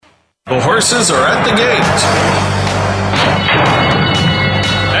The horses are at the gate.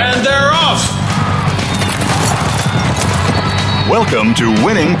 And they're off! Welcome to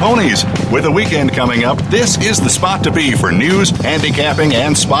Winning Ponies. With a weekend coming up, this is the spot to be for news, handicapping,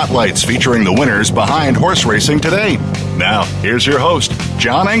 and spotlights featuring the winners behind horse racing today. Now, here's your host,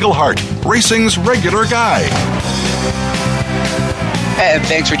 John Englehart, racing's regular guy. And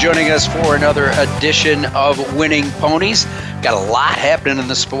thanks for joining us for another edition of Winning Ponies. Got a lot happening in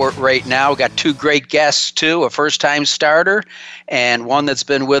the sport right now. We've got two great guests, too, a first-time starter and one that's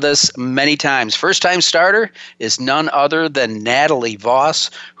been with us many times. First-time starter is none other than Natalie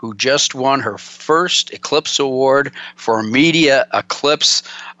Voss, who just won her first Eclipse Award for Media Eclipse,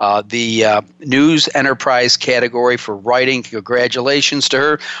 the News Enterprise category for writing. Congratulations to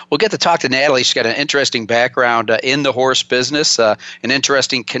her. We'll get to talk to Natalie. She's got an interesting background in the horse business, an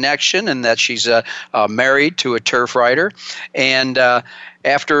interesting connection, and that she's married to a turf rider. And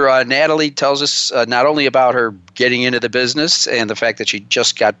after Natalie tells us not only about her getting into the business and the fact that she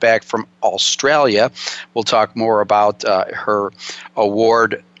just got back from Australia, we'll talk more about her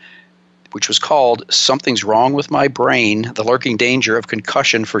award, which was called Something's Wrong with My Brain, The Lurking Danger of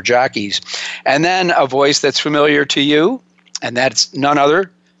Concussion for Jockeys. And then a voice that's familiar to you, and that's none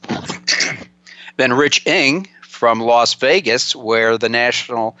other than Rich Eng from Las Vegas, where the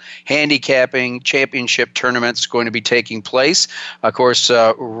National Handicapping Championship Tournament is going to be taking place. Of course,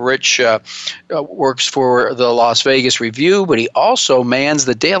 Rich works for the Las Vegas Review, but he also mans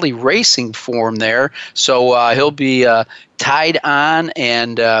the daily racing form there. So he'll be tied on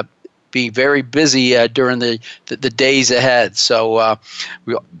and be very busy during the days ahead. So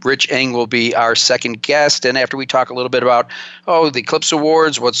Rich Eng will be our second guest. And after we talk a little bit about, the Eclipse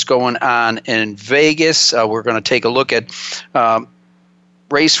Awards, what's going on in Vegas, we're going to take a look at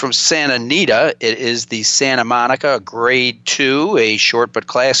race from Santa Anita. It is the Santa Monica Grade 2, a short but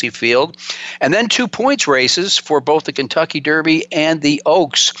classy field. And then 2 points races for both the Kentucky Derby and the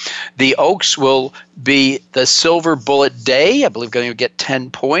Oaks. The Oaks will be the Silver Bullet Day. I believe going to get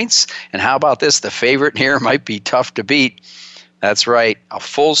 10 points. And how about this? The favorite here might be tough to beat. That's right. A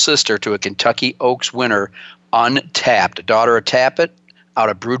full sister to a Kentucky Oaks winner, Untapped, a daughter of Tappet, out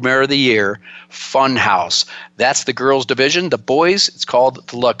of Broodmare of the Year, Funhouse. That's the girls' division. The boys, it's called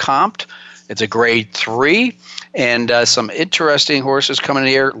the Lecomte. It's a Grade 3, and some interesting horses coming in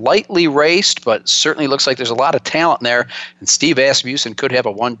here. Lightly raced, but certainly looks like there's a lot of talent in there. And Steve Asmussen could have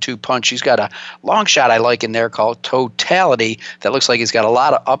a 1-2 punch. He's got a long shot I like in there called Totality that looks like he's got a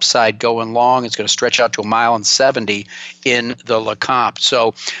lot of upside going long. It's going to stretch out to 1.70 in the Lecomte.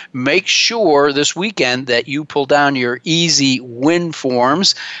 So make sure this weekend that you pull down your easy win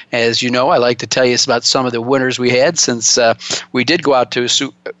forms. As you know, I like to tell you about some of the winners we had since we did go out to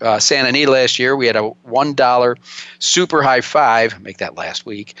Santa Anita last year. We had a $1 super high five, make that last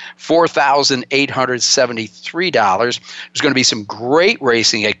week, $4,873. There's going to be some great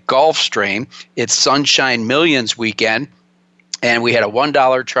racing at Gulfstream. It's Sunshine Millions weekend. And we had a $1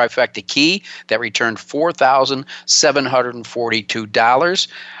 trifecta key that returned $4,742.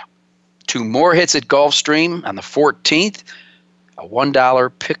 2 more hits at Gulfstream on the 14th. A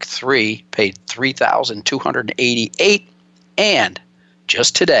 $1 pick 3 paid $3,288. And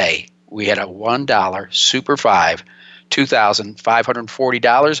just today, we had a $1 Super 5,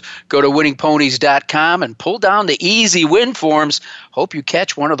 $2,540. Go to winningponies.com and pull down the easy win forms. Hope you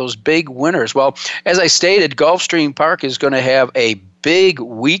catch one of those big winners. Well, as I stated, Gulfstream Park is going to have a big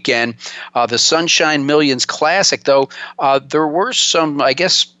weekend. The Sunshine Millions Classic, though, there were some, I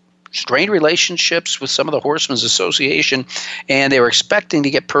guess, strained relationships with some of the Horsemen's Association, and they were expecting to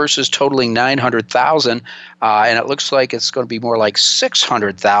get purses totaling $900,000, and it looks like it's going to be more like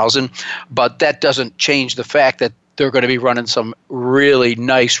 $600,000. But that doesn't change the fact that they're going to be running some really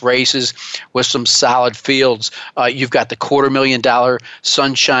nice races with some solid fields. You've got the $250,000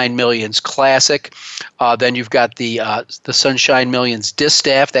 Sunshine Millions Classic. Then you've got the Sunshine Millions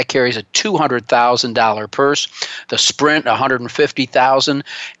Distaff that carries a $200,000 purse. The Sprint, $150,000,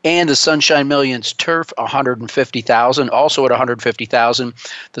 and the Sunshine Millions Turf, $150,000. Also at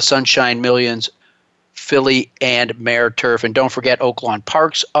 $150,000, the Sunshine Millions Filly and Mare Turf. And don't forget Oaklawn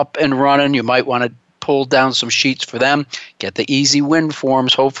Park's up and running. You might want to pull down some sheets for them. Get the easy win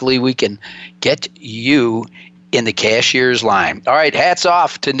forms. Hopefully we can get you in the cashier's line. All right, hats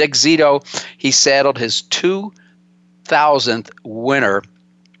off to Nick Zito. He saddled his 2,000th winner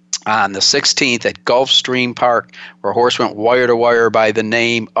on the 16th at Gulfstream Park, where a horse went wire to wire by the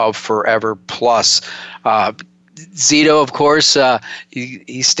name of Forever Plus. Zito, of course,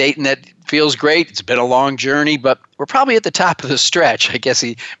 he's stating that feels great. It's been a long journey, but we're probably at the top of the stretch. I guess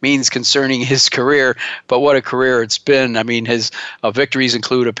he means concerning his career, but what a career it's been. I mean, his victories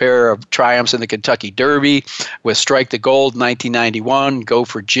include a pair of triumphs in the Kentucky Derby with Strike the Gold in 1991, Go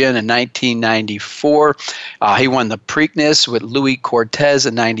for Gin in 1994. He won the Preakness with Louis Cortez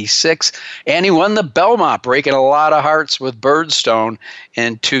in 96, and he won the Belmont, breaking a lot of hearts with Birdstone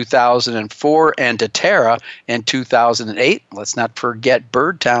in 2004 and Deterra in 2008. Let's not forget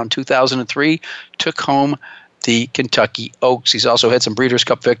Birdtown 2003 took home the Kentucky Oaks. He's also had some Breeders'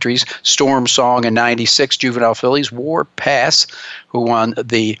 Cup victories. Storm Song in 96, Juvenile Fillies. War Pass, who won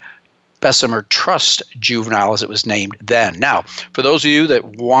the Bessemer Trust Juvenile, as it was named then. Now, for those of you that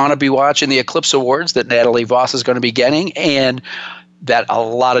want to be watching the Eclipse Awards that Natalie Voss is going to be getting, and that a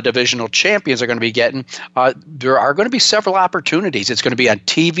lot of divisional champions are going to be getting, there are going to be several opportunities. It's going to be on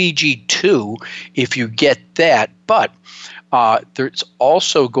TVG2 if you get that, but there's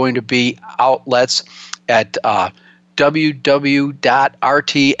also going to be outlets at www.rtntv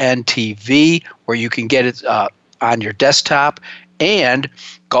where you can get it on your desktop, and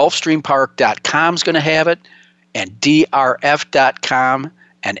Gulfstreampark.com is going to have it, and drf.com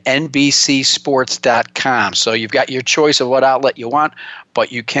and NBCSports.com. So you've got your choice of what outlet you want,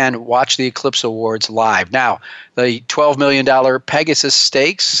 but you can watch the Eclipse Awards live. Now, the $12 million Pegasus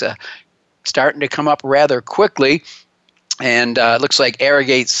Stakes starting to come up rather quickly. And it looks like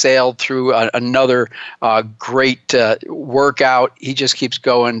Arrogate sailed through another great workout. He just keeps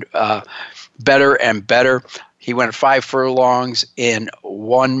going better and better. He went 5 furlongs in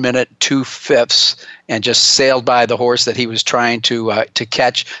 1 minute 2/5 and just sailed by the horse that he was trying to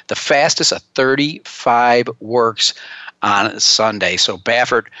catch. The fastest of 35 works on Sunday. So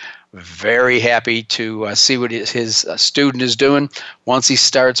Baffert, very happy to see what his student is doing. Once he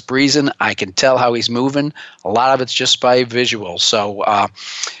starts breezing, I can tell how he's moving. A lot of it's just by visual. So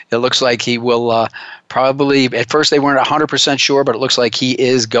it looks like he will probably, at first they weren't 100% sure, but it looks like he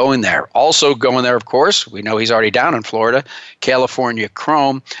is going there. Also going there, of course, we know he's already down in Florida. California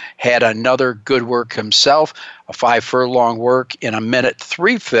Chrome had another good work himself, a 5 furlong work in 1 minute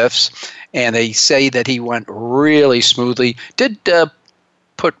 3/5, and they say that he went really smoothly. Did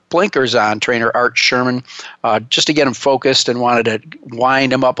put blinkers on, trainer Art Sherman, just to get him focused and wanted to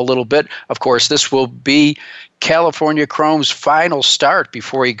wind him up a little bit. Of course, this will be California Chrome's final start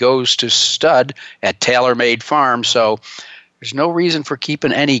before he goes to stud at TaylorMade Farm. So there's no reason for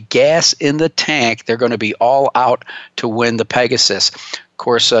keeping any gas in the tank. They're going to be all out to win the Pegasus. Of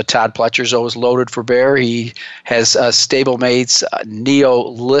course, Todd Pletcher's always loaded for bear. He has stablemates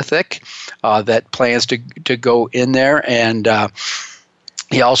Neolithic that plans to go in there, and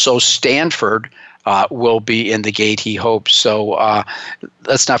he also, Stanford, will be in the gate, he hopes. So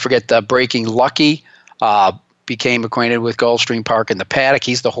let's not forget Breaking Lucky became acquainted with Gulfstream Park in the paddock.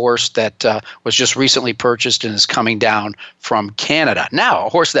 He's the horse that was just recently purchased and is coming down from Canada. Now, a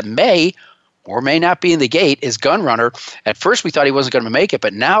horse that may or may not be in the gate is Gunrunner. At first, we thought he wasn't going to make it,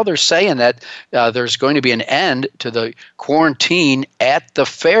 but now they're saying that there's going to be an end to the quarantine at the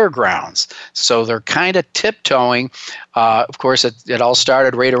fairgrounds. So they're kind of tiptoeing. Of course, it all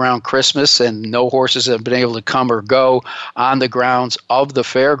started right around Christmas, and no horses have been able to come or go on the grounds of the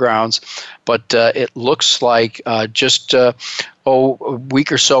fairgrounds. But it looks like just a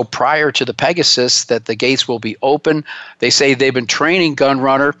week or so prior to the Pegasus that the gates will be open. They say they've been training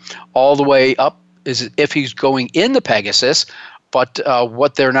Gunrunner all the way up as if he's going in the Pegasus, but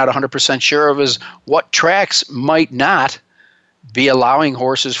what they're not 100% sure of is what tracks might not be allowing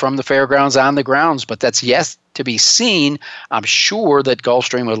horses from the fairgrounds on the grounds, but that's yet to be seen. I'm sure that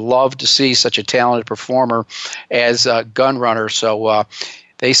Gulfstream would love to see such a talented performer as Gunrunner. So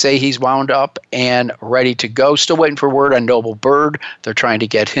they say he's wound up and ready to go. Still waiting for word on Noble Bird. They're trying to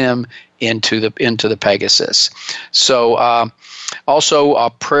get him into the Pegasus. So also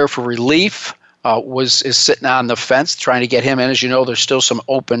Prayer for Relief is sitting on the fence, trying to get him in. As you know, there's still some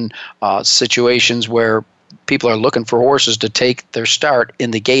open situations where people are looking for horses to take their start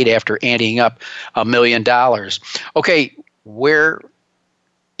in the gate after anteing up $1 million. Okay, where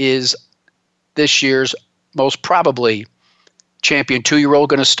is this year's most probably champion 2-year-old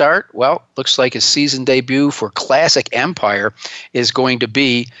going to start? Well, looks like his season debut for Classic Empire is going to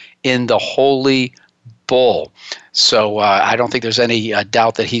be in the Holy Bull. So I don't think there's any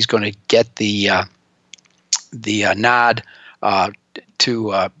doubt that he's going to get the nod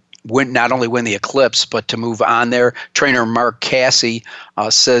to win, not only win the Eclipse, but to move on there. Trainer Mark Cassie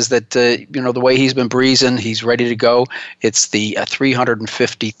says that the way he's been breezing, he's ready to go. It's the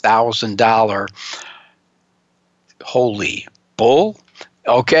 $350,000 Holy Bull.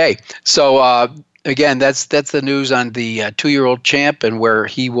 Okay, so Again, that's the news on the 2-year-old champ and where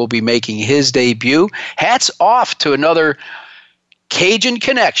he will be making his debut. Hats off to another Cajun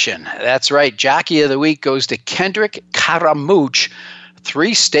connection. That's right. Jockey of the Week goes to Kendrick Caramouche.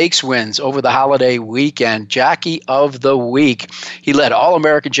 3 stakes wins over the holiday weekend. Jockey of the Week. He led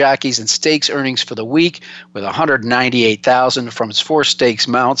All-American Jockeys in stakes earnings for the week with $198,000 from his 4 stakes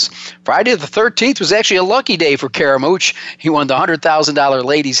mounts. Friday the 13th was actually a lucky day for Caramouche. He won the $100,000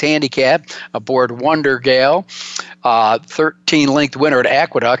 ladies handicap aboard Wonder Gale. 13-length winner at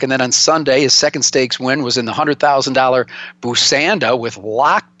Aqueduct. And then on Sunday, his second stakes win was in the $100,000 Busanda with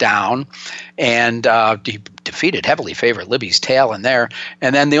Lockdown. And he defeated heavily favored Libby's Tail in there.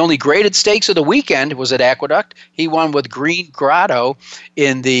 And then the only graded stakes of the weekend was at Aqueduct. He won with Green Grotto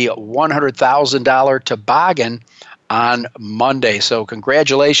in the $100,000 Toboggan on Monday. So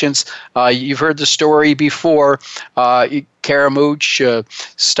congratulations. You've heard the story before. Caramouche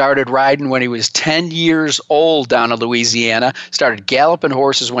started riding when he was 10 years old down in Louisiana, started galloping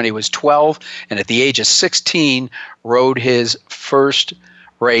horses when he was 12, and at the age of 16 rode his first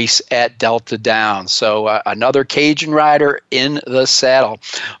race at Delta Downs. So another Cajun rider in the saddle.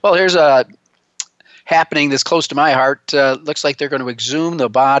 Well, here's a happening that's close to my heart. Looks like they're going to exhume the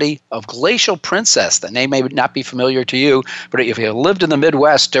body of Glacial Princess. The name may not be familiar to you, but if you lived in the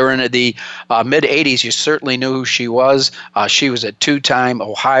Midwest during the mid-'80s, you certainly knew who she was. She was a 2-time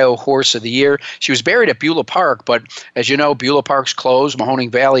Ohio Horse of the Year. She was buried at Beulah Park, but as you know, Beulah Park's closed.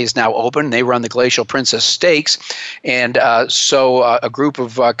 Mahoning Valley is now open. They run the Glacial Princess Stakes. And so a group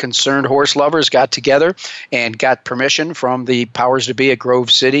of concerned horse lovers got together and got permission from the powers to be at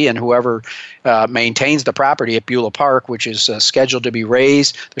Grove City and whoever maintains the property at Beulah Park, which is scheduled to be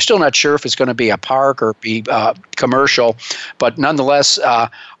raised. They're still not sure if it's going to be a park or be commercial, but nonetheless,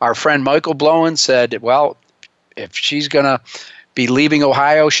 our friend Michael Blowen said, well, if she's going to be leaving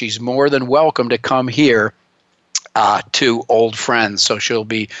Ohio, she's more than welcome to come here to Old Friends. So she'll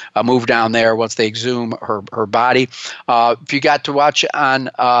be moved down there once they exhume her body. If you got to watch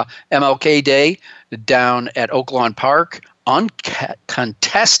on MLK Day down at Oaklawn Park,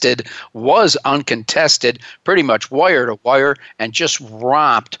 uncontested, pretty much wire to wire, and just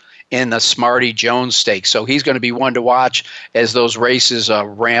romped in the Smarty Jones Stakes. So he's going to be one to watch as those races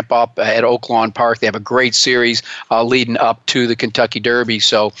ramp up at Oaklawn Park. They have a great series leading up to the Kentucky Derby.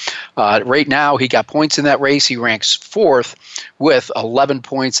 So right now he got points in that race. He ranks 4th with 11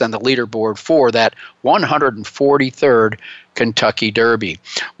 points on the leaderboard for that 143rd Kentucky Derby.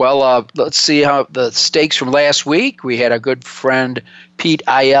 Well, let's see how the stakes from last week. We had a good friend, Pete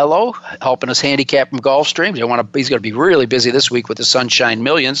Aiello, helping us handicap from Gulfstream. He's going to be really busy this week with the Sunshine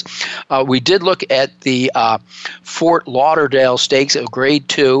Millions. We did look at the Fort Lauderdale Stakes of Grade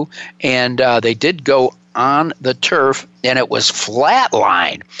 2, and they did go on the turf, and it was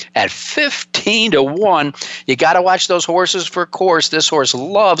flatline at 15-1. You got to watch those horses for course. This horse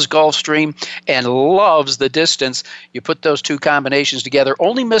loves Gulfstream and loves the distance. You put those two combinations together.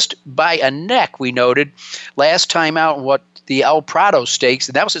 Only missed by a neck, we noted, last time out in what the El Prado Stakes,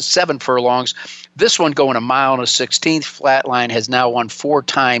 and that was at 7 furlongs. This one going 1 mile and a 16th. Flatline has now won 4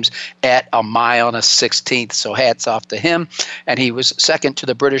 times at 1 mile and a 16th. So hats off to him. And he was second to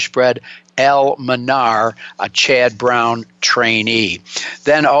the British bred El Manar, a Chad Brown trainee.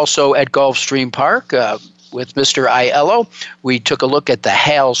 Then also at Gulfstream Park, with Mr. Aiello, we took a look at the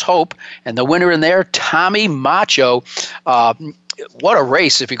Hale's Hope, and the winner in there, Tommy Macho. What a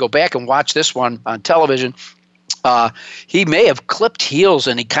race. If you go back and watch this one on television, he may have clipped heels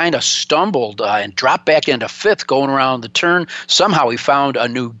and he kind of stumbled and dropped back into 5th going around the turn. Somehow he found a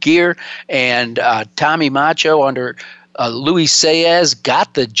new gear, and Tommy Macho under Luis Saez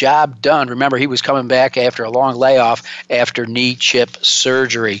got the job done. Remember, he was coming back after a long layoff after knee chip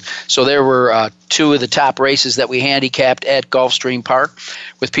surgery. So there were 2 of the top races that we handicapped at Gulfstream Park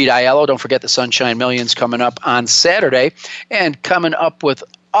with Pete Aiello. Don't forget the Sunshine Millions coming up on Saturday. And coming up with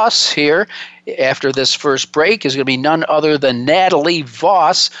us here after this first break is going to be none other than Natalie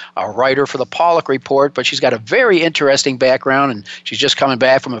Voss, a writer for the Paulick Report, but she's got a very interesting background, and she's just coming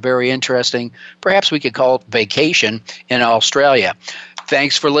back from a very interesting, perhaps we could call it vacation, in Australia.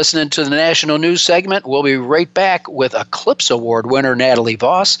 Thanks for listening to the National News segment. We'll be right back with Eclipse Award winner Natalie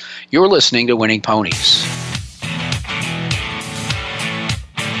Voss. You're listening to Winning Ponies.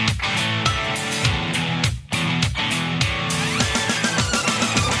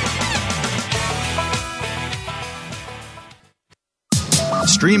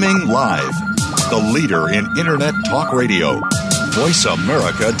 Streaming live, the leader in Internet talk radio,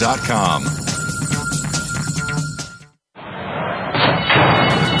 voiceamerica.com.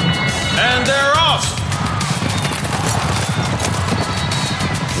 And they're off.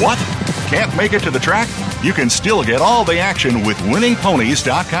 What? Can't make it to the track? You can still get all the action with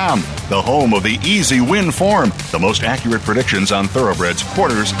winningponies.com, the home of the easy win form, the most accurate predictions on thoroughbreds,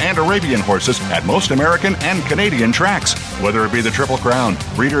 quarters, and Arabian horses at most American and Canadian tracks. Whether it be the Triple Crown,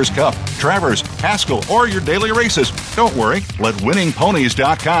 Breeders' Cup, Travers, Haskell, or your daily races, don't worry, let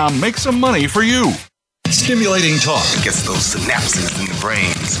winningponies.com make some money for you. Stimulating talk. It gets those synapses in the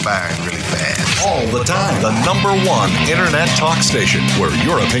brain firing really fast. All the time. The #1 Internet talk station where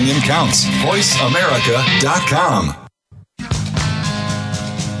your opinion counts. VoiceAmerica.com.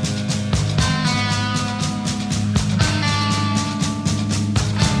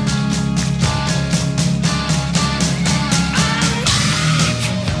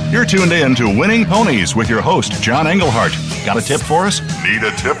 You're tuned in to Winning Ponies with your host, John Englehart. Got a tip for us? Need a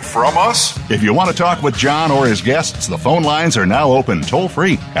tip from us? If you want to talk with John or his guests, the phone lines are now open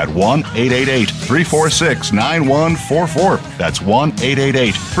toll-free at 1-888-346-9144. That's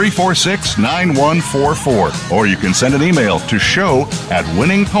 1-888-346-9144. Or you can send an email to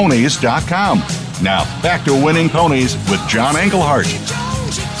show@winningponies.com. Now, back to Winning Ponies with John Englehart.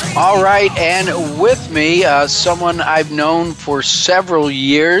 All right, and with me, someone I've known for several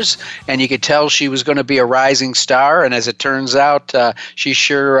years, and you could tell she was going to be a rising star, and as it turns out, she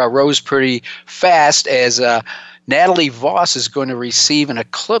sure rose pretty fast as Natalie Voss is going to receive an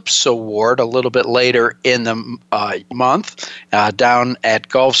Eclipse Award a little bit later in the month down at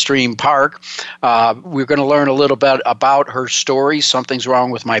Gulfstream Park. We're going to learn a little bit about her story, Something's Wrong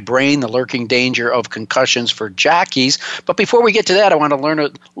with My Brain, the Lurking Danger of Concussions for Jockeys. But before we get to that, I want to learn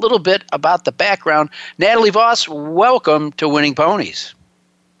a little bit about the background. Natalie Voss, welcome to Winning Ponies.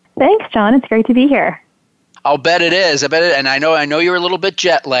 Thanks, John. It's great to be here. I'll bet it is. I bet it, and I know you're a little bit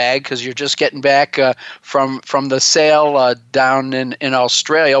jet lagged because you're just getting back from the sale down in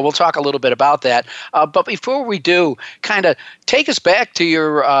Australia. We'll talk a little bit about that. But before we do, kind of take us back to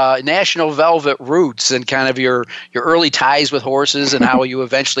your National Velvet roots and kind of your early ties with horses and how you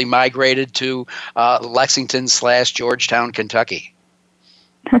eventually migrated to Lexington/Georgetown, Kentucky.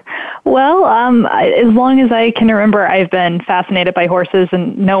 Well, as long as I can remember, I've been fascinated by horses,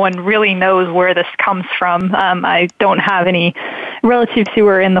 and no one really knows where this comes from. I don't have any relatives who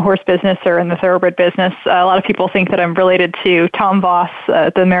are in the horse business or in the thoroughbred business. A lot of people think that I'm related to Tom Voss,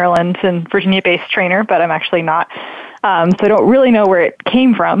 the Maryland and Virginia-based trainer, but I'm actually not. So I don't really know where it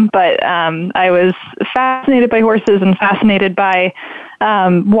came from, but I was fascinated by horses and fascinated by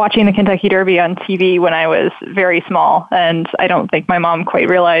watching the Kentucky Derby on TV when I was very small, and I don't think my mom quite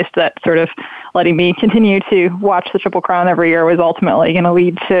realized that sort of letting me continue to watch the Triple Crown every year was ultimately going to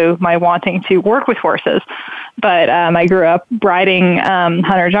lead to my wanting to work with horses. But I grew up riding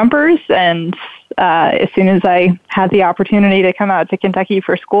hunter jumpers, and as soon as I had the opportunity to come out to Kentucky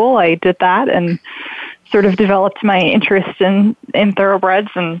for school, I did that and sort of developed my interest in thoroughbreds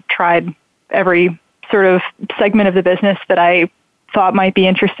and tried every sort of segment of the business that I thought might be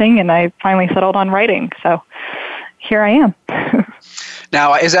interesting, and I finally settled on writing. So here I am.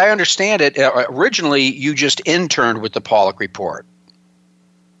 Now, as I understand it, originally you just interned with the Paulick Report.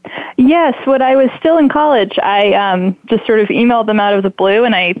 Yes, when I was still in college, I just sort of emailed them out of the blue,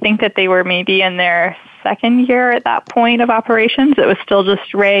 and I think that they were maybe in their second year at that point of operations. It was still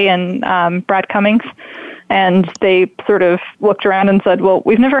just Ray and Brad Cummings, and they sort of looked around and said, well,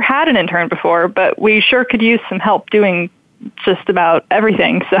 we've never had an intern before, but we sure could use some help doing just about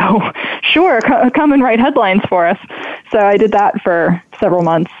everything. So sure, come and write headlines for us. So I did that for several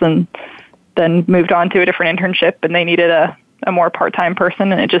months and then moved on to a different internship, and they needed a more part-time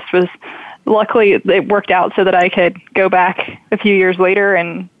person, and it just was, luckily it worked out so that I could go back a few years later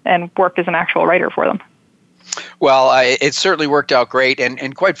and work as an actual writer for them. Well, it certainly worked out great,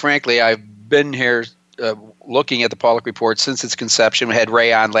 and quite frankly, I've been here looking at the Paulick Report since its conception. We had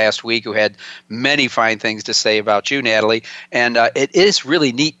Ray on last week, who had many fine things to say about you, Natalie, and it is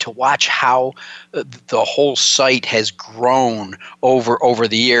really neat to watch how the whole site has grown over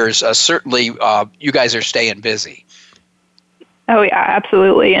the years. Certainly, you guys are staying busy. Oh yeah,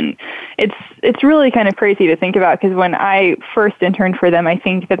 absolutely, and it's really kind of crazy to think about, because when I first interned for them, I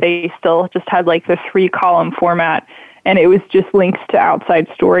think that they still just had like the 3-column format, and it was just links to outside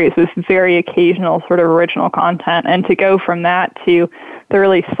stories with very occasional sort of original content. And to go from that to the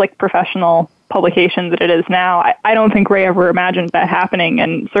really slick professional publication that it is now, I don't think Ray ever imagined that happening,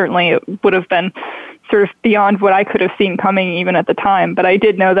 and certainly it would have been sort of beyond what I could have seen coming even at the time. But I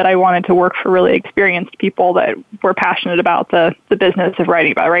did know that I wanted to work for really experienced people that were passionate about the business of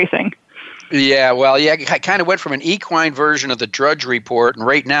writing about racing. Yeah, well, yeah, I kind of went from an equine version of the Drudge Report, and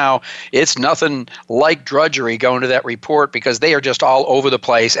right now it's nothing like drudgery going to that report because they are just all over the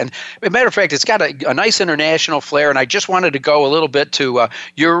place. And as a matter of fact, it's got a nice international flair, and I just wanted to go a little bit to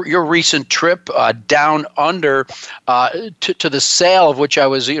your recent trip down under to the sale of which I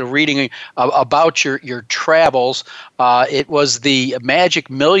was reading about your travels. It was the Magic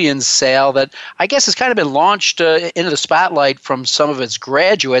Millions sale that I guess has kind of been launched into the spotlight from some of its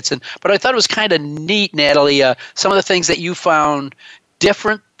graduates, but I thought it was kind of neat, Natalie, some of the things that you found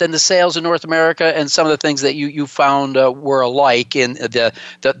different than the sales in North America and some of the things that you found were alike in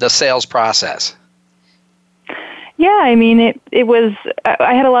the sales process. Yeah, I mean, it was,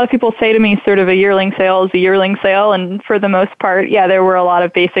 I had a lot of people say to me sort of a yearling sale is a yearling sale, and for the most part, yeah, there were a lot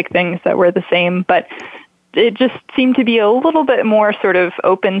of basic things that were the same, but it just seemed to be a little bit more sort of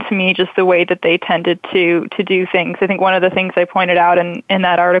open to me, just the way that they tended to do things. I think one of the things I pointed out in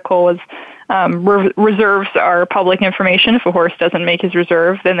that article was reserves are public information. If a horse doesn't make his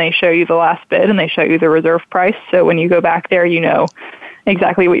reserve, then they show you the last bid and they show you the reserve price. So when you go back there, you know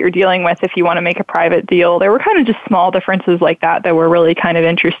exactly what you're dealing with if you want to make a private deal. There were kind of just small differences like that were really kind of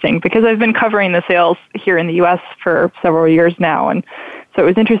interesting because I've been covering the sales here in the U.S. for several years now, and so it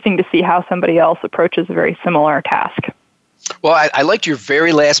was interesting to see how somebody else approaches a very similar task. Well, I liked your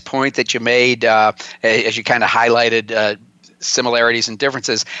very last point that you made as you kind of highlighted similarities and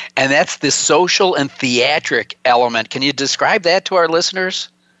differences, and that's the social and theatric element. Can you describe that to our listeners?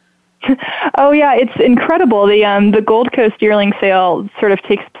 Oh, yeah, it's incredible. The Gold Coast yearling sale sort of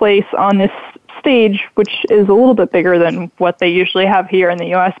takes place on this stage, which is a little bit bigger than what they usually have here in the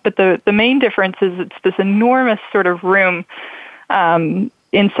U.S., but the main difference is it's this enormous sort of room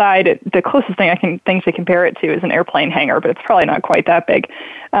inside it. The closest thing to compare it to is an airplane hangar, but it's probably not quite that big.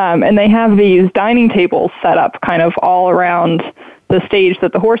 And they have these dining tables set up kind of all around the stage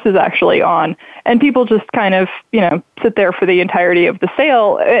that the horse is actually on. And people just kind of, sit there for the entirety of the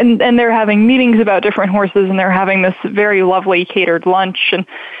sale. And they're having meetings about different horses, and they're having this very lovely catered lunch. And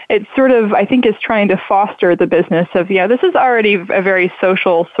it sort of, I think, is trying to foster the business of, this is already a very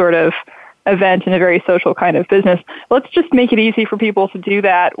social sort of event and a very social kind of business. Let's just make it easy for people to do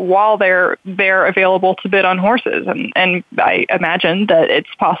that while they're available to bid on horses. And I imagine that it's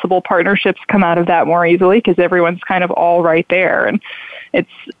possible partnerships come out of that more easily because everyone's kind of all right there. And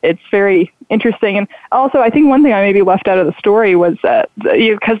it's very interesting. And also, I think one thing I maybe left out of the story was that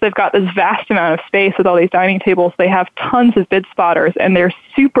because they've got this vast amount of space with all these dining tables, they have tons of bid spotters, and they're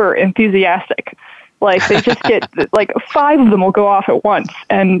super enthusiastic. Like, they just get, 5 of them will go off at once,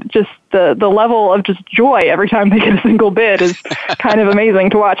 and just the level of just joy every time they get a single bid is kind of amazing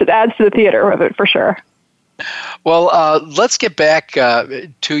to watch. It adds to the theater of it, for sure. Well, let's get back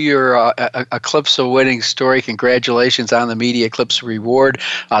to your Eclipse of winning story. Congratulations on the Media Eclipse Award.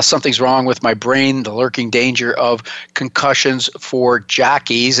 Something's wrong with my brain, the lurking danger of concussions for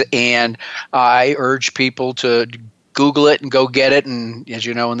jockeys, and I urge people to Google it and go get it. And as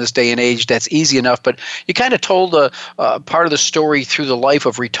you know, in this day and age, that's easy enough. But you kind of told a part of the story through the life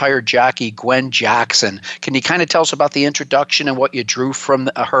of retired jockey Gwen Jackson. Can you kind of tell us about the introduction and what you drew from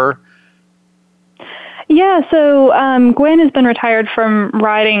her? Yeah, so Gwen has been retired from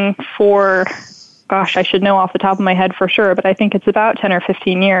riding for, I should know off the top of my head for sure, but I think it's about 10 or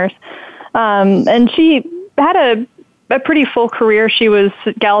 15 years. And she had a pretty full career. She was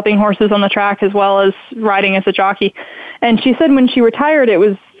galloping horses on the track as well as riding as a jockey. And she said when she retired, it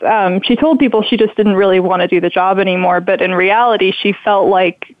was, she told people she just didn't really want to do the job anymore. But in reality, she felt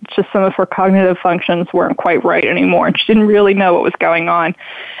like just some of her cognitive functions weren't quite right anymore. And she didn't really know what was going on.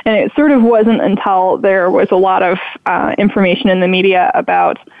 And it sort of wasn't until there was a lot of information in the media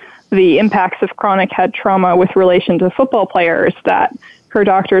about the impacts of chronic head trauma with relation to football players that her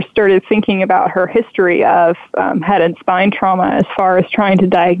doctor started thinking about her history of head and spine trauma as far as trying to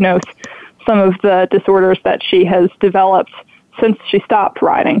diagnose some of the disorders that she has developed since she stopped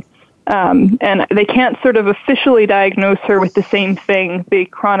riding. And they can't sort of officially diagnose her with the same thing, the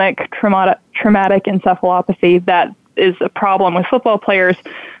chronic traumatic encephalopathy that is a problem with football players,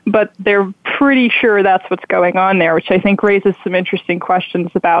 but they're pretty sure that's what's going on there, which I think raises some interesting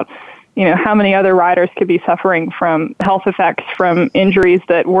questions about how many other riders could be suffering from health effects from injuries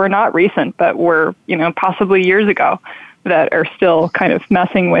that were not recent, but were, possibly years ago, that are still kind of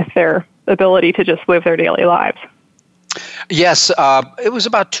messing with their ability to just live their daily lives. Yes, it was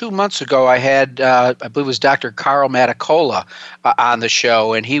about 2 months ago I had, I believe it was Dr. Carl Matacola on the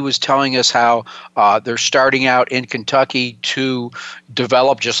show, and he was telling us how they're starting out in Kentucky to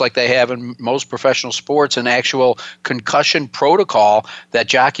develop, just like they have in most professional sports, an actual concussion protocol that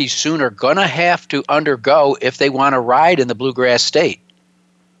jockeys soon are going to have to undergo if they want to ride in the Bluegrass State.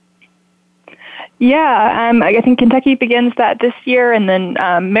 Yeah, I think Kentucky begins that this year, and then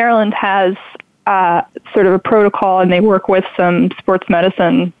Maryland has sort of a protocol, and they work with some sports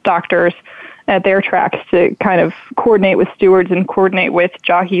medicine doctors at their tracks to kind of coordinate with stewards and coordinate with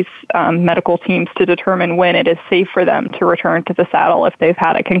jockeys' medical teams to determine when it is safe for them to return to the saddle if they've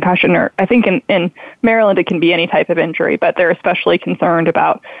had a concussion. Or I think in Maryland it can be any type of injury, but they're especially concerned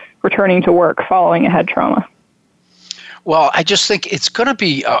about returning to work following a head trauma. Well, I just think it's going to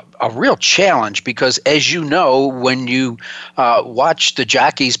be a real challenge because, as you know, when you watch the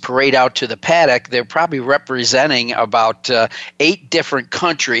jockeys parade out to the paddock, they're probably representing about 8 different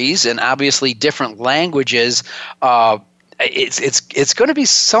countries and obviously different languages. It's going to be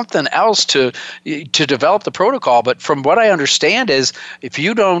something else to develop the protocol. But from what I understand is if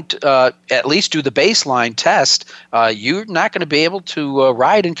you don't at least do the baseline test, you're not going to be able to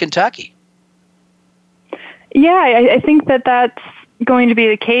ride in Kentucky. Yeah, I think that's going to be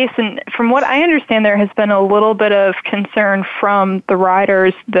the case. And from what I understand, there has been a little bit of concern from the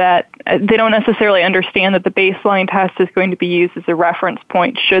riders that they don't necessarily understand that the baseline test is going to be used as a reference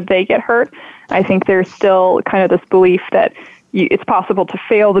point should they get hurt. I think there's still kind of this belief that it's possible to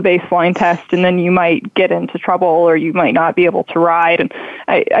fail the baseline test and then you might get into trouble or you might not be able to ride. And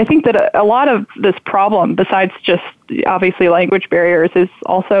I think that a lot of this problem, besides just obviously language barriers, is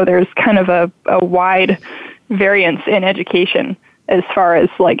also there's kind of a wide variance in education as far as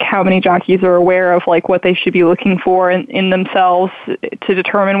like how many jockeys are aware of like what they should be looking for in themselves to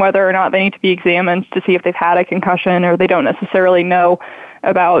determine whether or not they need to be examined to see if they've had a concussion, or they don't necessarily know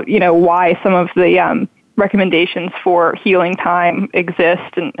about, why some of the recommendations for healing time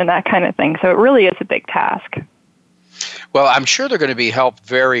exist and that kind of thing. So it really is a big task. Well, I'm sure they're going to be helped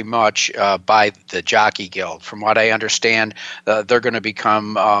very much by the Jockey Guild. From what I understand, they're going to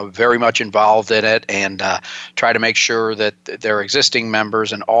become very much involved in it and try to make sure that their existing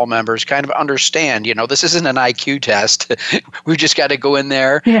members and all members kind of understand, this isn't an IQ test. We've just got to go in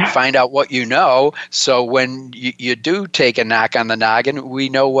there, find out what you know. So when you do take a knock on the noggin, we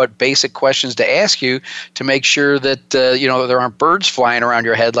know what basic questions to ask you to make sure that, there aren't birds flying around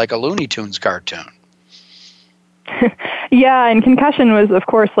your head like a Looney Tunes cartoon. Yeah, and concussion was, of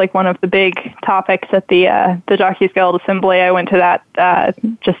course, like one of the big topics at the Jockeys Guild Assembly. I went to that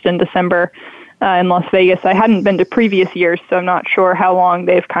just in December in Las Vegas. I hadn't been to previous years, so I'm not sure how long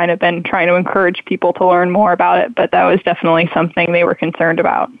they've kind of been trying to encourage people to learn more about it, but that was definitely something they were concerned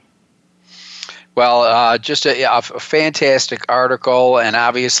about. Well, just a fantastic article, and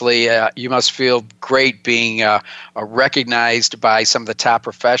obviously you must feel great being recognized by some of the top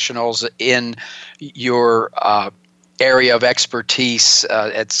professionals in your area of expertise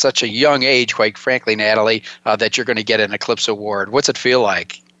at such a young age, quite frankly, Natalie, that you're going to get an Eclipse Award. What's it feel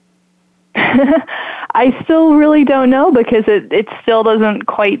like? I still really don't know because it still doesn't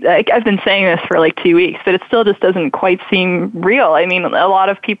quite, I've been saying this for like 2 weeks, but it still just doesn't quite seem real. I mean, a lot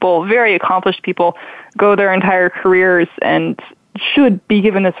of people, very accomplished people, go their entire careers and should be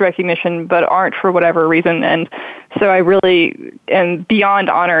given this recognition, but aren't for whatever reason. And so I really am beyond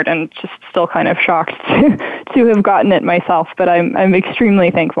honored and just still kind of shocked to have gotten it myself, but I'm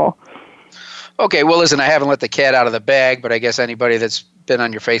extremely thankful. Okay, well, listen, I haven't let the cat out of the bag, but I guess anybody that's been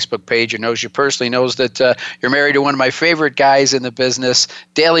on your Facebook page or knows you personally knows that you're married to one of my favorite guys in the business,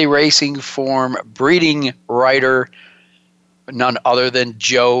 daily racing form, breeding writer, none other than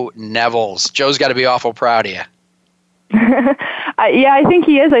Joe Nevels. Joe's got to be awful proud of you. Yeah, I think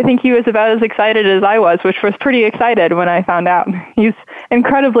he is. I think he was about as excited as I was, which was pretty excited when I found out. He's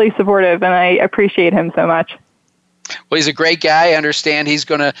incredibly supportive, and I appreciate him so much. Well, he's a great guy. I understand he's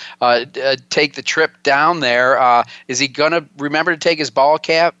going to take the trip down there. Is he going to remember to take his ball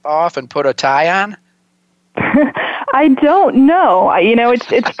cap off and put a tie on? I don't know.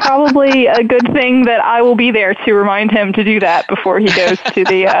 It's probably a good thing that I will be there to remind him to do that before he goes to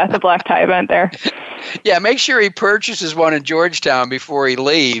the black tie event there. Yeah, make sure he purchases one in Georgetown before he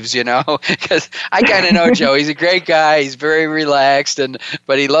leaves, because I kind of know Joe. He's a great guy. He's very relaxed,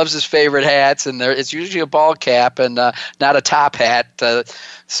 but he loves his favorite hats, and it's usually a ball cap and not a top hat.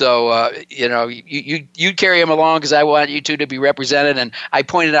 So, you carry him along because I want you two to be represented. And I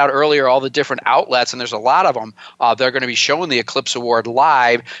pointed out earlier all the different outlets, and there's a lot of them. They're going to be showing the Eclipse Award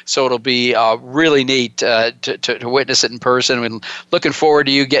live, so it'll be really neat to witness it in person. And looking forward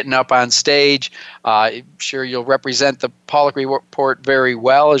to you getting up on stage. I'm sure you'll represent the Paulick Report very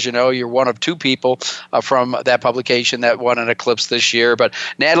well. As you know, you're one of 2 people from that publication that won an Eclipse this year. But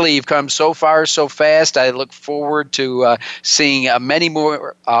Natalie, you've come so far so fast. I look forward to seeing many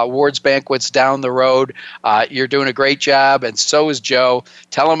more awards banquets down the road. You're doing a great job, and so is Joe.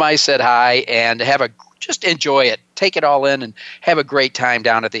 Tell him I said hi, and just enjoy it. Take it all in and have a great time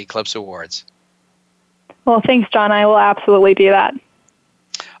down at the Eclipse Awards. Well, thanks, John. I will absolutely do that.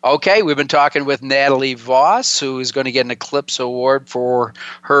 Okay, we've been talking with Natalie Voss, who is going to get an Eclipse Award for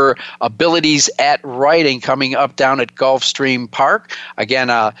her abilities at writing coming up down at Gulfstream Park. Again,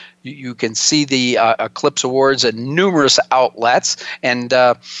 you can see the Eclipse Awards at numerous outlets. And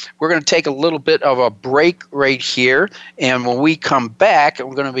we're going to take a little bit of a break right here. And when we come back,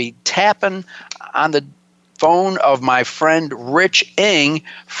 we're going to be tapping on the phone of my friend Rich Eng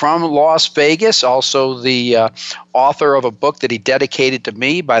from Las Vegas, also the author of a book that he dedicated to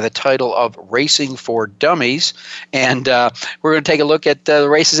me by the title of Racing for Dummies. And we're going to take a look at the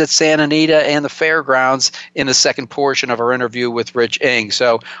races at Santa Anita and the fairgrounds in the second portion of our interview with Rich Eng.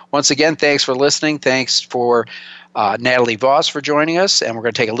 So once again, thanks for listening. Thanks for Natalie Voss for joining us. And we're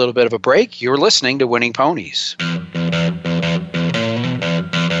going to take a little bit of a break. You're listening to Winning Ponies.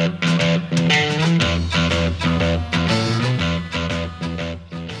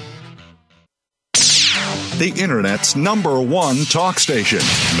 The Internet's #1 talk station.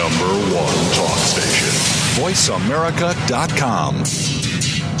 #1 talk station. VoiceAmerica.com.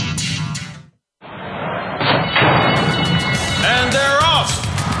 And they're off.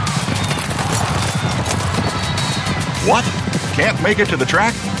 What? Can't make it to the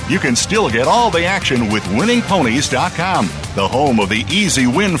track? You can still get all the action with winningponies.com, the home of the easy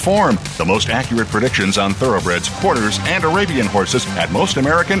win form, the most accurate predictions on thoroughbreds, quarters, and Arabian horses at most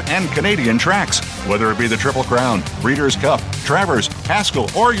American and Canadian tracks. Whether it be the Triple Crown, Breeders' Cup, Travers, Haskell,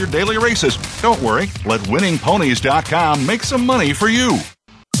 or your daily races, don't worry, let winningponies.com make some money for you.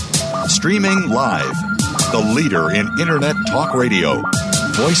 Streaming live, the leader in Internet talk radio.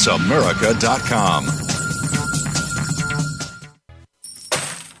 VoiceAmerica.com.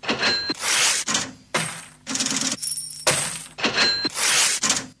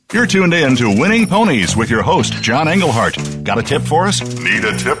 You're tuned in to Winning Ponies with your host, John Englehart. Got a tip for us? Need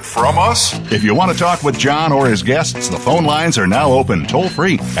a tip from us? If you want to talk with John or his guests, the phone lines are now open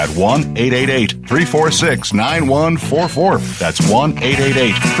toll-free at 1-888-346-9144. That's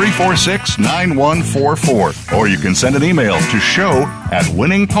 1-888-346-9144. Or you can send an email to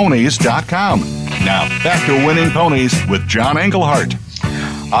show@winningponies.com. Now, back to Winning Ponies with John Englehart.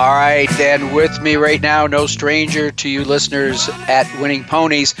 All right, and with me right now, no stranger to you listeners at Winning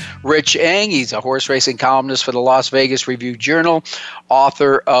Ponies, Rich Eng. He's a horse racing columnist for the Las Vegas Review-Journal,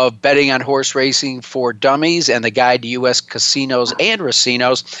 author of Betting on Horse Racing for Dummies and the Guide to U.S. Casinos and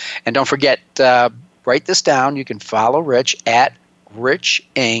Racinos. And don't forget, write this down. You can follow Rich at Rich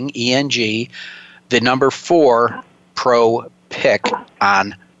Eng, E-N-G, the number 4 Pro Pick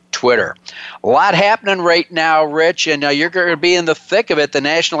on Twitter. A lot happening right now, Rich, and you're going to be in the thick of it. The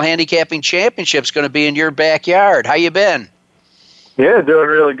National Handicapping Championship's going to be in your backyard. How you been? Yeah, doing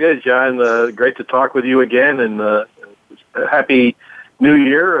really good, John. Great to talk with you again, and happy New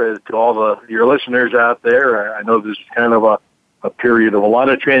Year to all your listeners out there. I know this is kind of a period of a lot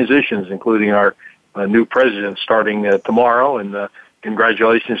of transitions, including our new president starting tomorrow, and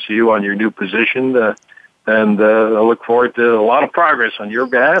congratulations to you on your new position. And I look forward to a lot of progress on your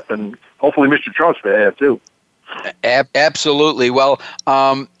behalf and hopefully Mr. Trump's behalf, too. Absolutely. Well,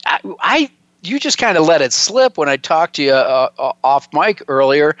 you just kind of let it slip when I talked to you off mic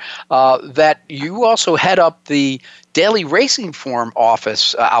earlier that you also head up the Daily Racing Form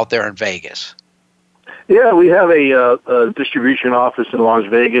office out there in Vegas. Yeah, we have a distribution office in Las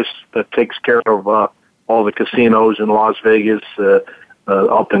Vegas that takes care of all the casinos in Las Vegas,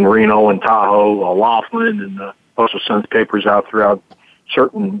 up in Reno and Tahoe, Laughlin, and also sends papers out throughout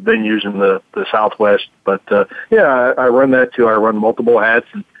certain venues in the Southwest. But, yeah, I run that too. I run multiple hats.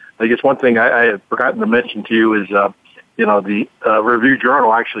 And I guess one thing I had forgotten to mention to you is, the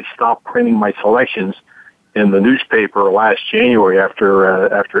Review-Journal actually stopped printing my selections in the newspaper last January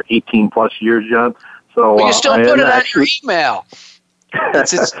after 18-plus years, John. So you still put it on your email.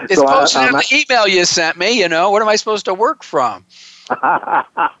 It's so posted on the email you sent me, What am I supposed to work from?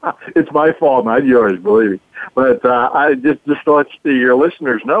 It's my fault, not yours, believe me. But I just to let your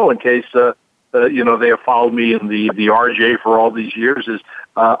listeners know, in case they have followed me in the RJ for all these years, is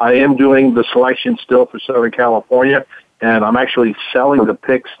I am doing the selection still for Southern California, and I'm actually selling the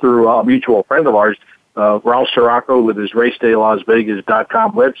picks through a mutual friend of ours, Ralph Sirocco, with his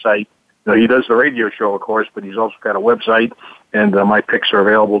RacedayLasVegas.com website. He does the radio show, of course, but he's also got a website, and my picks are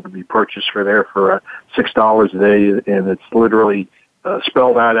available to be purchased for $6 a day, and it's literally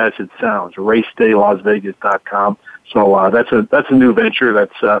spelled out as it sounds, RacedayLasVegas.com. So that's a new venture.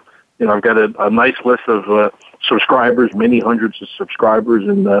 That's I've got a nice list of subscribers, many hundreds of subscribers,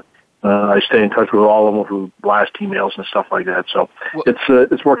 and I stay in touch with all of them through blast emails and stuff like that. So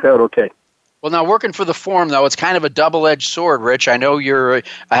it's worked out okay. Well, now working for the forum, though, it's kind of a double-edged sword, Rich. I know you're a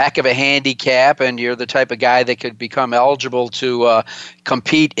heck of a handicap, and you're the type of guy that could become eligible to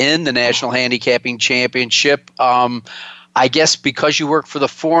compete in the National Handicapping Championship. I guess because you work for the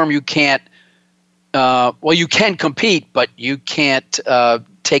forum, you can't. You can compete, but you can't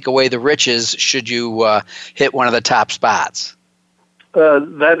take away the riches should you hit one of the top spots.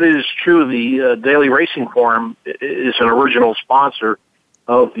 That is true. The Daily Racing Forum is an original sponsor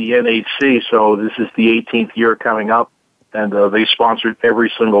of the NHC, so this is the 18th year coming up, and they sponsored every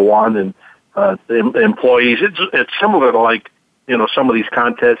single one. And the employees, it's similar to like some of these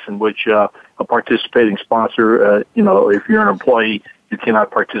contests in which a participating sponsor, if you're an employee, you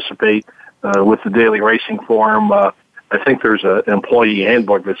cannot participate. With the Daily Racing Forum, I think there's an employee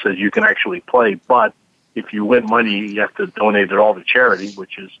handbook that says you can actually play, but if you win money, you have to donate it all to charity,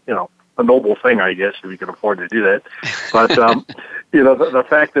 which is, a noble thing, I guess, if you can afford to do that. But, the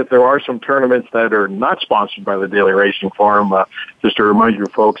fact that there are some tournaments that are not sponsored by the Daily Racing Forum, just to remind you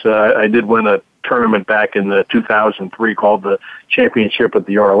folks, I did win a tournament back in 2003 called the Championship at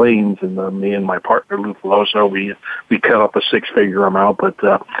the Orleans, and me and my partner, Lou Peloso, we cut up a six-figure amount, but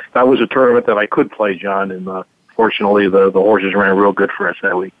that was a tournament that I could play, John, and fortunately the horses ran real good for us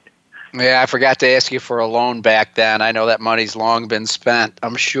that week. Yeah, I forgot to ask you for a loan back then. I know that money's long been spent,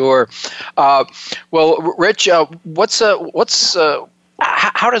 I'm sure. Well, Rich, how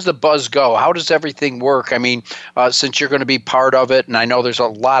does the buzz go? How does everything work? I mean, since you're going to be part of it, and I know there's a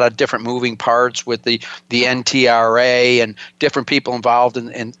lot of different moving parts with the NTRA and different people involved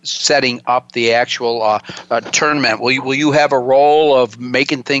in setting up the actual tournament. Will you have a role of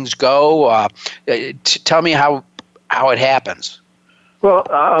making things go? Tell me how it happens. Well,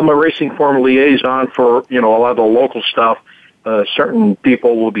 I'm a Racing Forum liaison for, a lot of the local stuff. Certain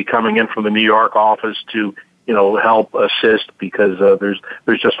people will be coming in from the New York office to, help assist because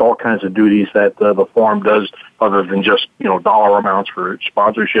there's just all kinds of duties that the forum does other than just, dollar amounts for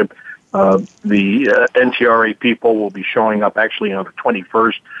sponsorship. The NTRA people will be showing up actually on the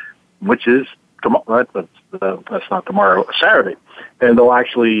 21st, which is tomorrow. That's not tomorrow, Saturday. And they'll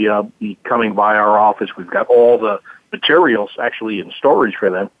actually be coming by our office. We've got all the materials actually in storage for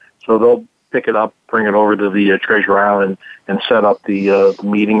them, so they'll pick it up, bring it over to the Treasure Island, and set up the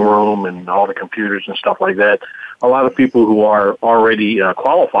meeting room and all the computers and stuff like that. A lot of people who are already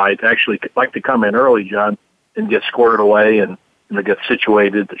qualified actually like to come in early, John, and get squared away and get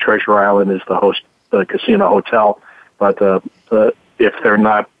situated. The Treasure Island is the host casino hotel, but if they're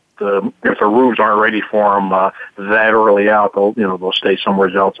not, if the rooms aren't ready for them that early out, they'll stay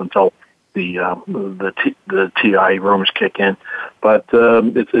somewhere else until the TI rooms kick in. But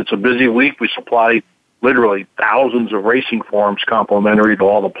it's a busy week. We supply literally thousands of racing forums complimentary to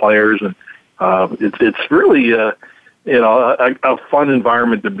all the players, and it's really a fun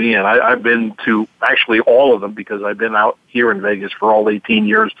environment to be in. I've been to actually all of them because I've been out here in Vegas for all 18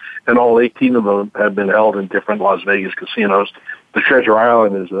 years, and all 18 of them have been held in different Las Vegas casinos. The Treasure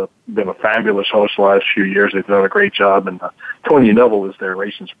Island has been a fabulous host the last few years. They've done a great job, and Tony Neville is their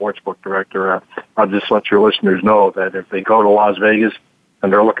racing sportsbook director. I'll just let your listeners know that if they go to Las Vegas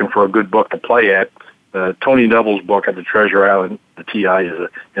and they're looking for a good book to play at, Tony Neville's book at the Treasure Island, the TI, is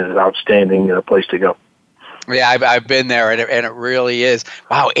an outstanding place to go. Yeah, I've been there, and it really is.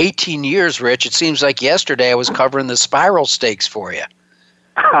 Wow, 18 years, Rich. It seems like yesterday I was covering the Spiral Stakes for you.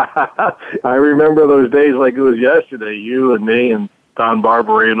 I remember those days like it was yesterday, you and me and Don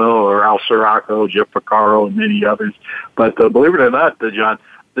Barbarino or Al Sirocco, Jeff Ficcaro, and many others. But believe it or not, John,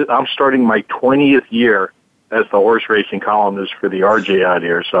 I'm starting my 20th year as the horse racing columnist for the RJ out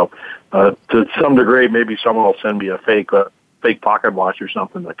here. So to some degree, maybe someone will send me a fake pocket watch or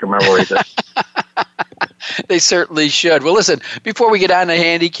something to commemorate that. They certainly should. Well, listen, before we get on to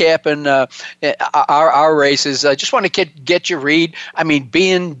handicap and our races, I just want to get your read. I mean,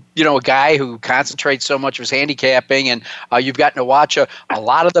 being, a guy who concentrates so much of his handicapping, and you've gotten to watch a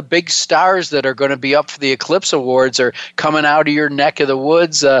lot of the big stars that are going to be up for the Eclipse Awards are coming out of your neck of the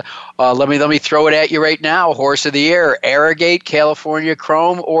woods. Let me throw it at you right now. Horse of the Year, Arrogate, California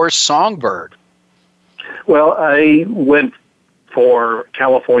Chrome, or Songbird? Well, I went for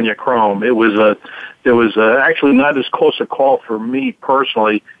California Chrome. It was actually not as close a call for me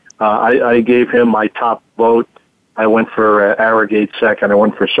personally. I gave him my top vote. I went for Arrogate second. I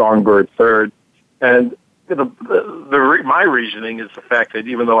went for Songbird third. And my reasoning is the fact that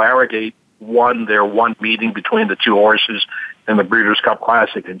even though Arrogate won their one meeting between the two horses in the Breeders' Cup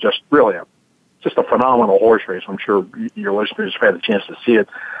Classic, and just a phenomenal horse race. I'm sure your listeners have had a chance to see it.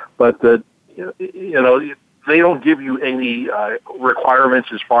 But they don't give you any requirements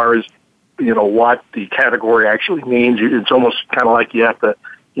as far as what the category actually means. It's almost kind of like you have to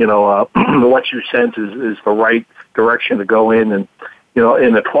what you sense is the right direction to go in. And,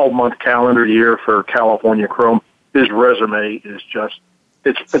 in a 12-month calendar year for California Chrome, his resume is just,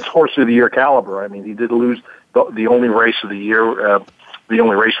 it's horse of the year caliber. I mean, he did lose the only race of the year. The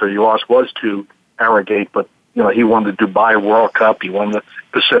only race that he lost was to Arrogate, but, he won the Dubai World Cup. He won the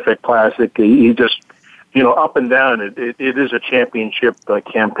Pacific Classic. He just, up and down, it is a championship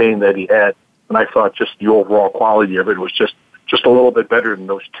campaign that he had. And I thought just the overall quality of it was just a little bit better than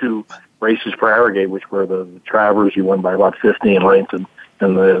those two races for Arrogate, which were the Travers. He won by about 15 lengths, and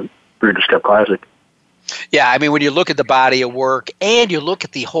the Breeders' Cup Classic. Yeah, I mean, when you look at the body of work and you look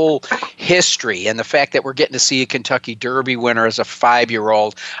at the whole history and the fact that we're getting to see a Kentucky Derby winner as a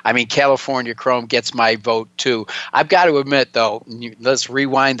 5-year-old, I mean, California Chrome gets my vote too. I've got to admit, though, let's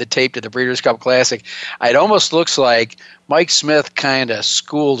rewind the tape to the Breeders' Cup Classic. It almost looks like Mike Smith kind of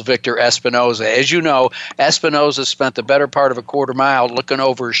schooled Victor Espinoza. As you know, Espinoza spent the better part of a quarter mile looking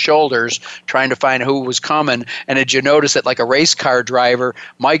over his shoulders, trying to find who was coming. And did you notice that, like a race car driver,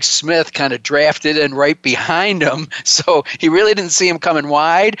 Mike Smith kind of drafted in right behind him. So he really didn't see him coming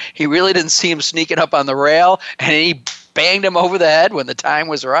wide. He really didn't see him sneaking up on the rail. And he banged him over the head when the time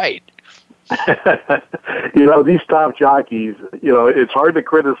was right. These top jockeys, it's hard to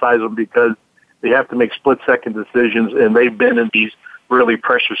criticize them because they have to make split-second decisions, and they've been in these really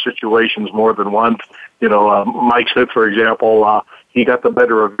pressure situations more than once. Mike Smith, for example, he got the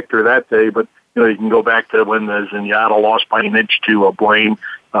better of Victor that day, but, you can go back to when Zenyatta lost by an inch to Blaine.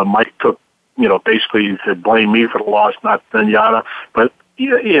 Mike took, basically he said, blame me for the loss, not Zenyatta. But,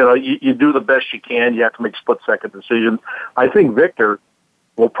 you do the best you can. You have to make split-second decisions. I think Victor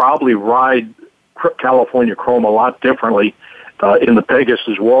will probably ride California Chrome a lot differently in the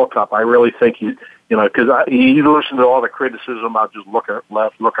Pegasus World Cup. I really think because he listened to all the criticism about just looking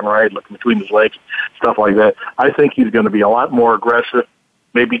left, looking right, looking between his legs, stuff like that. I think he's going to be a lot more aggressive,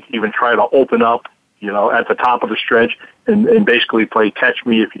 maybe even try to open up, at the top of the stretch and basically play catch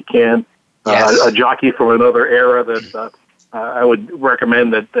me if you can. Yes. A jockey from another era that I would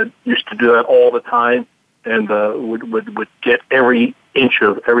recommend that used to do that all the time and would get every inch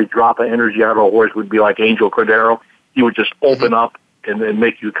of every drop of energy out of a horse would be like Angel Cordero. He would just open up and then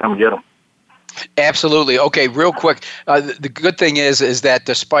make you come get him. Absolutely. Okay, real quick. The good thing is that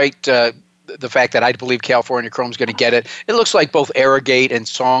despite the fact that I believe California Chrome's going to get it, it looks like both Arrogate and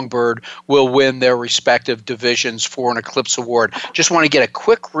Songbird will win their respective divisions for an Eclipse Award. Just want to get a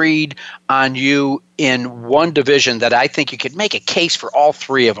quick read on you in one division that I think you could make a case for all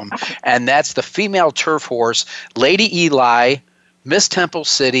three of them, and that's the female turf horse, Lady Eli, Miss Temple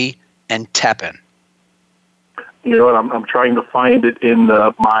City, and Tepin. I'm trying to find it in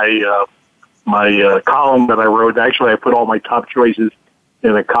my column that I wrote. Actually, I put all my top choices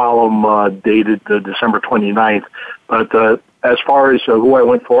in a column dated December 29th. But as far as who I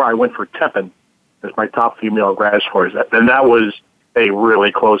went for Tepin as my top female grass horse. And that was a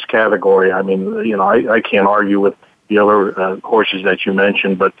really close category. I mean, I can't argue with the other horses that you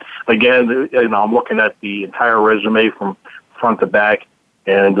mentioned. But again, I'm looking at the entire resume from front to back.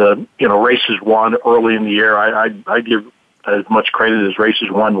 And, races won early in the year. I give as much credit as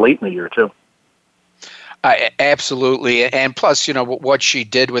races won late in the year, too. Absolutely. And plus, what she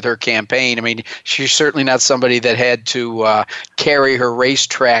did with her campaign, I mean, she's certainly not somebody that had to carry her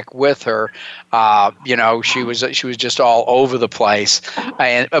racetrack with her. She was just all over the place.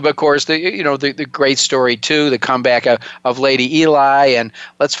 And of course, the great story, too, the comeback of Lady Eli. And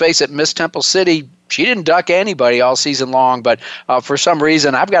let's face it, Miss Temple City, she didn't duck anybody all season long, but for some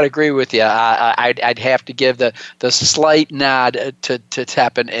reason, I've got to agree with you. I'd have to give the slight nod to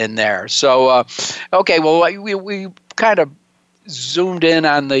Tepin in there. So, okay, well, we kind of zoomed in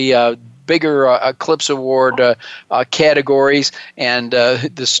on the bigger Eclipse Award categories and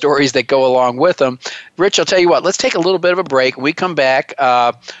the stories that go along with them. Rich, I'll tell you what, let's take a little bit of a break. When we come back,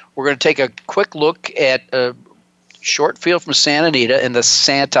 we're going to take a quick look at short field from Santa Anita in the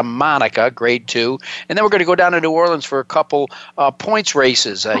Santa Monica Grade 2. And then we're going to go down to New Orleans for a couple points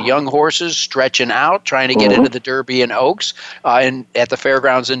races. Young horses stretching out, trying to get into the Derby and Oaks at the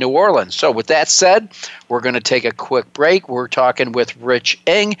fairgrounds in New Orleans. So with that said, we're going to take a quick break. We're talking with Rich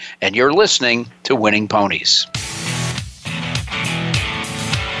Eng, and you're listening to Winning Ponies.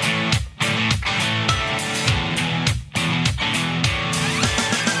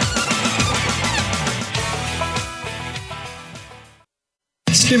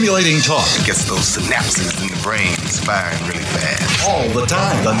 Stimulating talk. It gets those synapses in the brain firing really fast. All the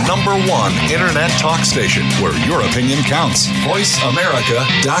time. The #1 internet talk station where your opinion counts.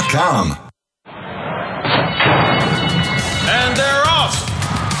 VoiceAmerica.com. And they're off.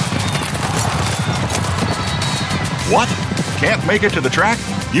 What? Can't make it to the track?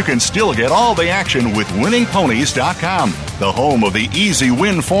 you can still get all the action with winningponies.com, the home of the easy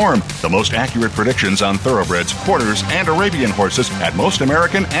win form, the most accurate predictions on thoroughbreds, quarters, and Arabian horses at most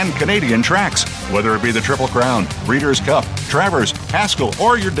American and Canadian tracks. Whether it be the Triple Crown, Breeders' Cup, Travers, Haskell,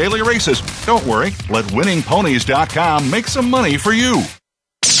 or your daily races, don't worry, let winningponies.com make some money for you.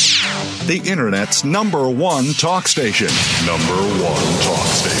 The Internet's #1 talk station. #1 talk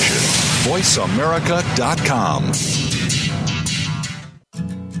station. VoiceAmerica.com.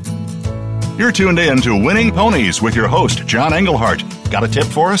 You're tuned in to Winning Ponies with your host, John Englehart. Got a tip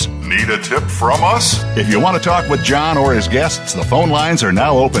for us? Need a tip from us? If you want to talk with John or his guests, the phone lines are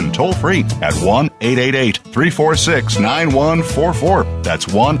now open toll-free at 1-888-346-9144. That's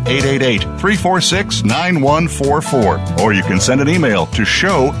 1-888-346-9144. Or you can send an email to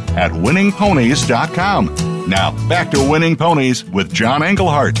show@winningponies.com. Now, back to Winning Ponies with John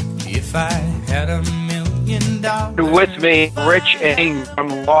Englehart. If I had $1 million. With me, Rich Eng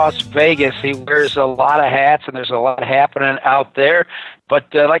from Las Vegas. He wears a lot of hats, and there's a lot happening out there.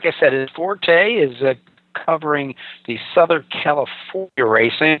 But like I said, his forte is covering the Southern California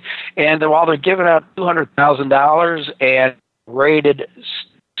racing. And while they're giving out $200,000 and rated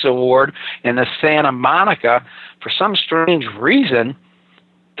award in the Santa Monica, for some strange reason,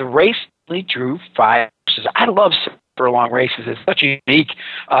 the race only drew 5 horses. I love for long races. It's such a unique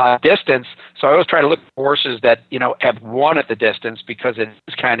distance, so I always try to look for horses that have won at the distance because it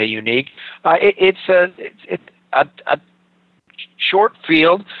is kind of unique. It's a short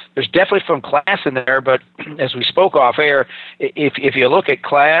field. There's definitely some class in there, but as we spoke off air, if you look at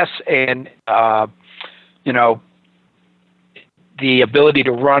class and the ability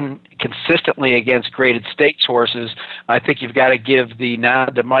to run consistently against graded stakes horses, I think you've got to give the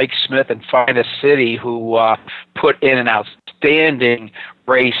nod to Mike Smith and Finest City, who put in an outstanding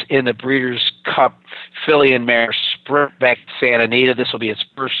race in the Breeders' Cup Filly and Mare Sprint back to Santa Anita. This will be his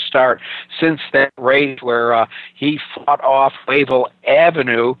first start since that race where he fought off Wavell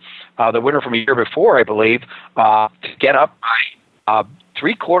Avenue, the winner from a year before, I believe, to get up by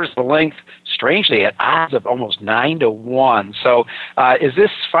 3/4 of the length, strangely, at odds of almost 9-1. So is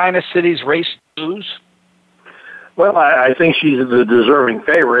this Finest City's race to lose? Well, I think she's the deserving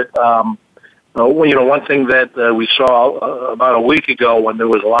favorite. One thing that we saw about a week ago when there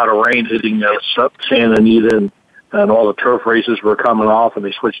was a lot of rain hitting Santa Anita and all the turf races were coming off and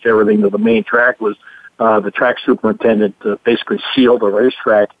they switched everything to the main track was the track superintendent basically sealed the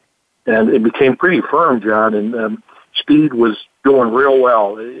racetrack, and it became pretty firm, John, and speed was doing real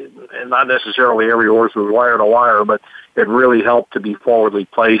well, and not necessarily every horse was wire to wire, but it really helped to be forwardly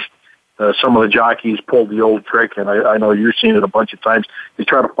placed. Some of the jockeys pulled the old trick, and I know you've seen it a bunch of times. They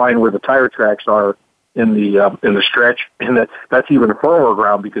try to find where the tire tracks are in the stretch, and that's even firmer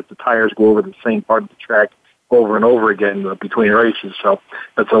ground because the tires go over the same part of the track over and over again between races. So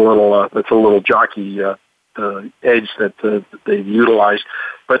that's a little jockey edge that they utilized.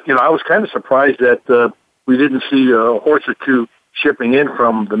 But I was kind of surprised that we didn't see a horse or two shipping in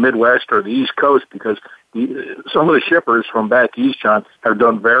from the Midwest or the East Coast, because some of the shippers from back east, John, have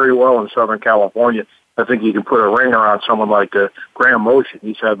done very well in Southern California. I think you can put a ringer on someone like Graham Motion.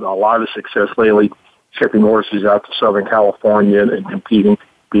 He's had a lot of success lately shipping horses out to Southern California and competing,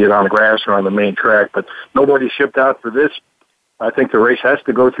 be it on grass or on the main track. But nobody shipped out for this. I think the race has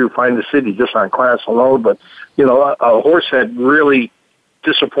to go through Finest City just on class alone. But, a horse that really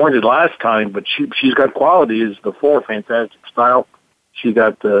disappointed last time, but she's got quality, is the 4 Fantastic Style. She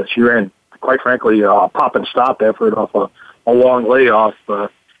ran, quite frankly, a pop and stop effort off a long layoff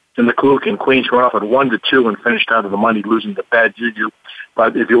in the Kluk and Queens. She went off at 1-2 and finished out of the money, losing to Bad Juju.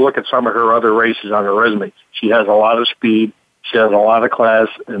 But if you look at some of her other races on her resume, she has a lot of speed, she has a lot of class,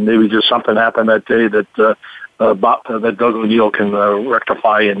 and maybe just something happened that day that Doug O'Neill can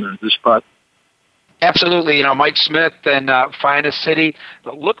rectify in this spot. Absolutely. Mike Smith and Finest City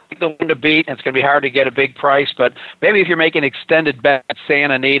look like the one to beat, and it's going to be hard to get a big price, but maybe if you're making extended bet at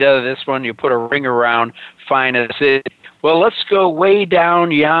Santa Anita, this one, you put a ring around Finest City. Well, let's go way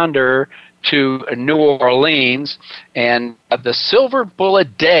down yonder to New Orleans, and the Silver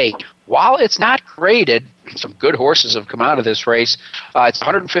Bullet Day. While it's not graded, some good horses have come out of this race. It's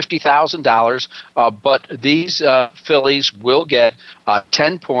 $150,000, but these fillies will get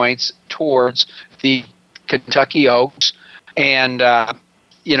 10 points towards the Kentucky Oaks, and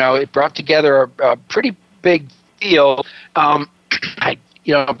it brought together a pretty big field. But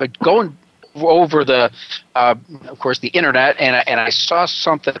going over the, of course, the internet, and I saw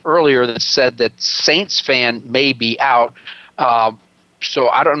something earlier that said that Saints Fan may be out. So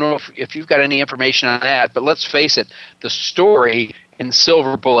I don't know if you've got any information on that, but let's face it, the story in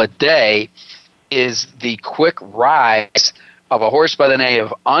Silver Bullet Day is the quick rise of a horse by the name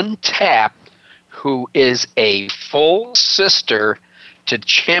of Untapped, who is a full sister to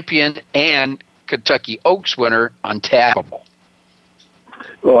champion and Kentucky Oaks winner Untappable.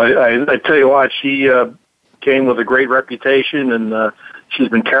 Well, I tell you what, she came with a great reputation, and she's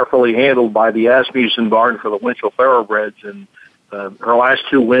been carefully handled by the Asmussen barn for the Winchell Thoroughbreds, and her last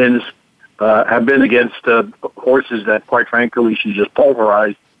 2 wins have been against horses that, quite frankly, she just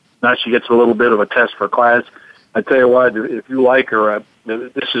pulverized. Now she gets a little bit of a test for class. I tell you what, if you like her,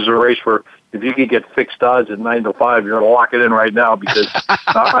 this is a race where if you could get fixed odds at 9-5, you're going to lock it in right now, because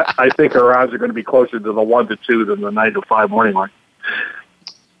I think her odds are going to be closer to the 1-2 than the 9-5 morning line.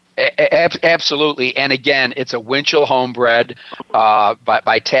 Absolutely, and again, it's a Winchell homebred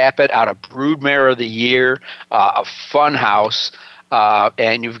by Tappet out of Broodmare of the Year, a fun house.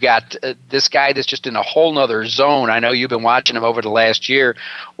 And you've got this guy that's just in a whole nother zone. I know you've been watching him over the last year.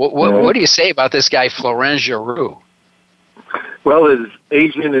 What do you say about this guy, Florent Giroux? Well, his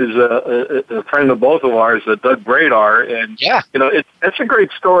agent is a friend of both of ours, Doug Bradar, and it's a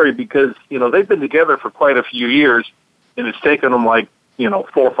great story because they've been together for quite a few years, and it's taken them 4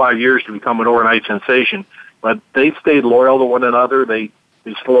 or 5 years to become an overnight sensation. But they've stayed loyal to one another. They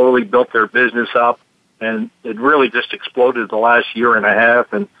slowly built their business up. And it really just exploded the last year and a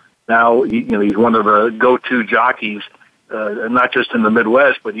half, and now he's one of the go-to jockeys, not just in the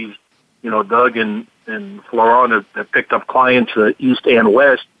Midwest, but he's Doug and Florent have picked up clients east and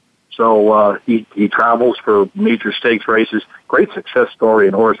west. So he travels for major stakes races. Great success story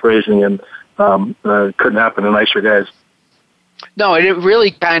in horse racing, and couldn't happen to nicer guys. No, and it really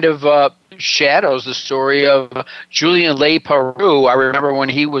kind of shadows the story of Julien Leparoux. I remember when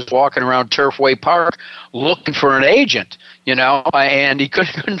he was walking around Turfway Park looking for an agent, and he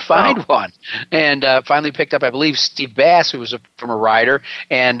couldn't find one. And finally picked up, I believe, Steve Bass, who was from a rider.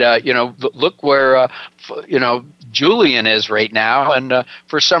 And, look where, Julien is right now. And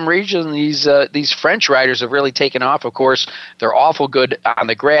for some reason, these French riders have really taken off. Of course, they're awful good on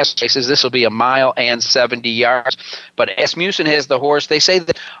the grass races. This will be 1 mile and 70 yards. But Asmussen has the horse. They say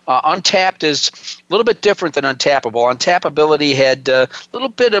that Untapped is a little bit different than Untappable. Untappability had a little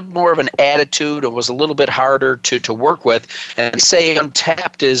bit of more of an attitude. It was a little bit harder to work with. And they say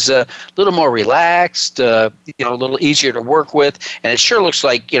Untapped is a little more relaxed, a little easier to work with. And it sure looks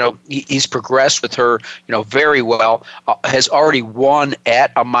like, he's progressed with her, very well. Has already won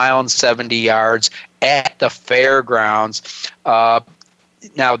at 1 mile and 70 yards at the fairgrounds.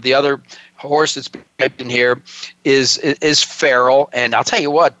 Now, the other horse that's been in here is Farrell, and I'll tell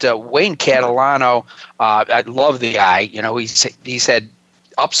you what, Wayne Catalano, I love the guy. He's had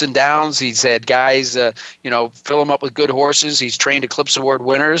ups and downs. He's had guys, fill him up with good horses. He's trained Eclipse Award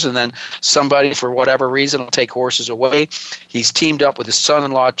winners, and then somebody, for whatever reason, will take horses away. He's teamed up with his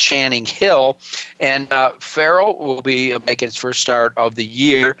son-in-law, Channing Hill, and Farrell will be making his first start of the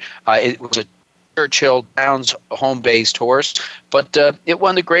year. It was a Churchill Downs home-based horse, but it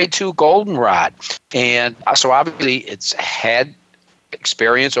won the Grade 2 Goldenrod. And so obviously it's had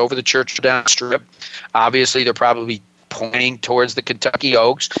experience over the Churchill Downs strip. Obviously they're probably pointing towards the Kentucky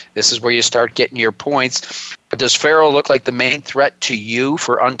Oaks. This is where you start getting your points. But does Farrell look like the main threat to you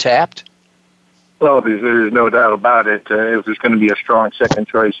for Untapped? Well, there's no doubt about it. If there's going to be a strong second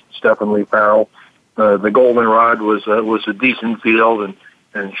choice, it's definitely Farrell. The Goldenrod was a decent field,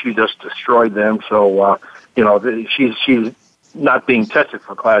 and she just destroyed them. So, she's not being tested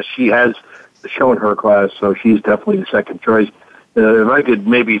for class. She has shown her class, so she's definitely the second choice. If I could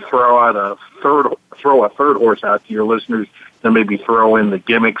maybe throw a third horse out to your listeners, then maybe throw in the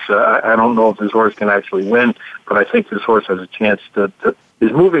gimmicks. I don't know if this horse can actually win, but I think this horse has a chance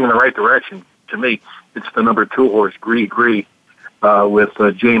is moving in the right direction. To me, it's the number 2 horse, Gree Gree, with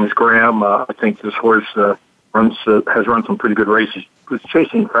James Graham. I think this horse has run some pretty good races. Was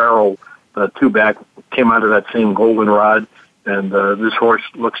chasing Farrell 2 back, came out of that same Goldenrod, and this horse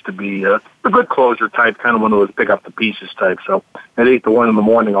looks to be a good closer type, kind of one of those pick up the pieces type. So at 8-1 in the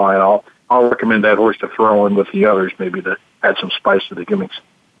morning line, I'll recommend that horse to throw in with the others, maybe to add some spice to the gimmicks.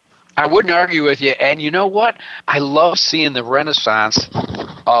 I wouldn't argue with you, and you know what? I love seeing the renaissance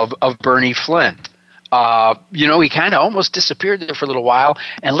of Bernie Flint. He kind of almost disappeared there for a little while.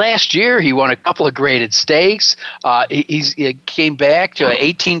 And last year, he won a couple of graded stakes. He came back to an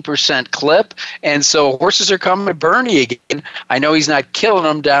 18% clip. And so horses are coming to Bernie again. I know he's not killing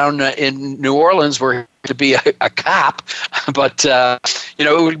them down in New Orleans where to be a cop, but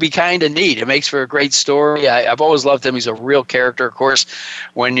it would be kind of neat. It makes for a great story. I've always loved him. He's a real character. Of course,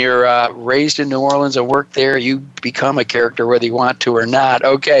 when you're raised in New Orleans and work there, you become a character whether you want to or not.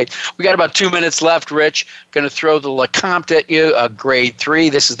 Okay, we got about 2 minutes left, Rich. Going to throw the Lecomte at you, a grade 3.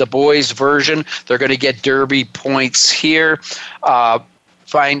 This is the boys' version. They're going to get Derby points here.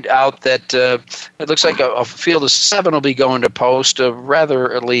 Find out that it looks like a field of 7 will be going to post,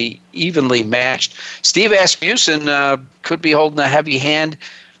 rather evenly matched. Steve Asmussen could be holding a heavy hand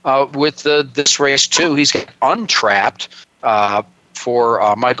with this race, too. He's got Untrapped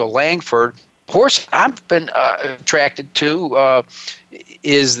for Michael Langford. Horse I've been attracted to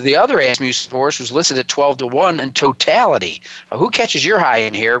is the other Asmussen horse, who's listed at 12-1 in Totality. Who catches your eye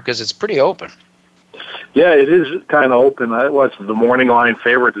in here? Because it's pretty open. Yeah, it is kind of open. The morning line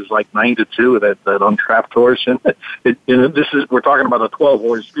favorite is like 9-2, that Untrapped horse, and we're talking about a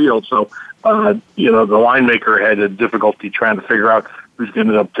 12-horse field. So, the line maker had a difficulty trying to figure out who's going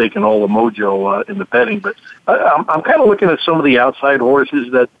to end up taking all the mojo in the betting. But I'm kind of looking at some of the outside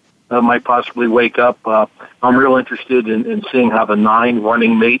horses that might possibly wake up. I'm real interested in seeing how the 9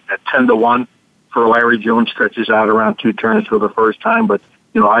 Running Mate at 10-1 for Larry Jones stretches out around 2 turns for the first time. But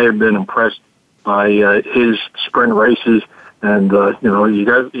I have been impressed by his sprint races, and if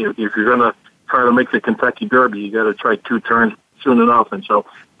you're going to try to make the Kentucky Derby, you got to try 2 turns soon enough. And so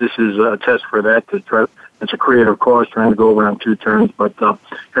this is a test for that. It's a creative cause trying to go around 2 turns, but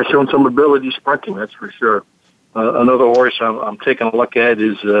has shown some ability sprinting, that's for sure. Another horse I'm taking a look at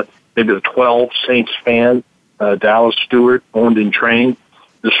is maybe the 12 Saints Fan, Dallas Stewart, owned and trained.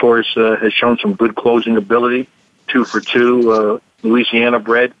 This horse has shown some good closing ability, 2 for 2, Louisiana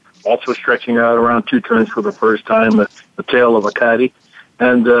bred. Also stretching out around 2 turns for the first time, the tail of a caddy.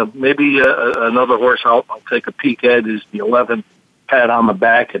 And maybe another horse I'll take a peek at is the 11 Pat on the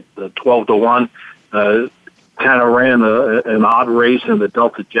Back at 12-1. Kind of ran an odd race in the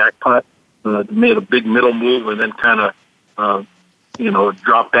Delta Jackpot. Made a big middle move and then kind of,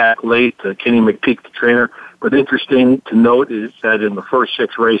 dropped back late. Kenny McPeak, the trainer. But interesting to note is that in the first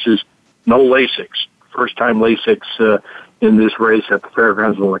 6 races, no Lasix. First time Lasix in this race at the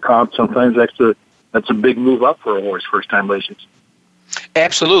Fairgrounds of Lecomte. Sometimes that's a big move up for a horse, first time Lasix.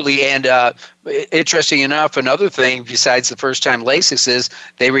 Absolutely, and interesting enough, another thing besides the first time Lasix is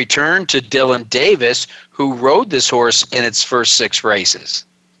they returned to Dylan Davis, who rode this horse in its first 6 races.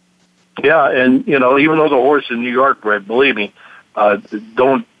 Yeah, and even though the horse is New York bred, believe me,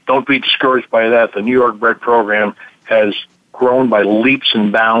 don't be discouraged by that. The New York bred program has grown by leaps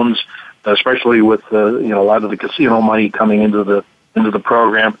and bounds, especially with a lot of the casino money coming into the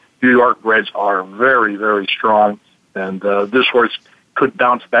program. New York breds are very, very strong, and this horse could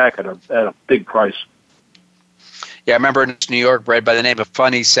bounce back at a big price. Yeah, I remember this New York bred by the name of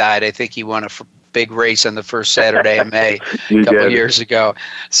Funny Side. I think he won a big race on the first Saturday of May a couple of years ago.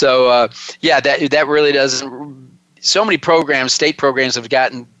 So that really doesn't. So many programs, state programs, have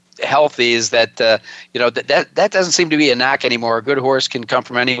gotten healthy is that that doesn't seem to be a knock anymore. A good horse can come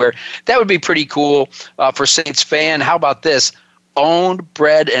from anywhere. That would be pretty cool for Saints Fan. How about this? Owned,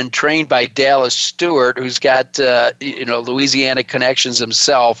 bred, and trained by Dallas Stewart, who's got Louisiana connections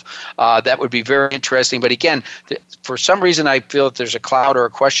himself. That would be very interesting. But again, for some reason, I feel that there's a cloud or a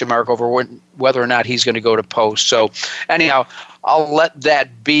question mark over whether or not he's going to go to post. So anyhow, I'll let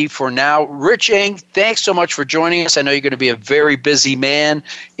that be for now. Rich Eng, thanks so much for joining us. I know you're going to be a very busy man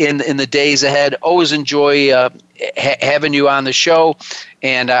in the days ahead. Always enjoy having you on the show,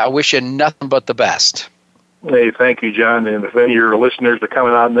 and I wish you nothing but the best. Hey, thank you, John. And if any of your listeners are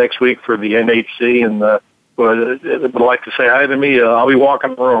coming out next week for the NHC and would like to say hi to me, I'll be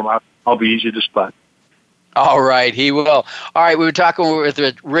walking the room. I'll be easy to spot. All right, he will. All right, we were talking with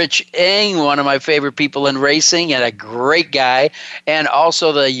Rich Eng, one of my favorite people in racing and a great guy, and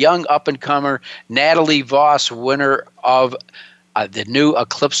also the young up-and-comer Natalie Voss, winner of the new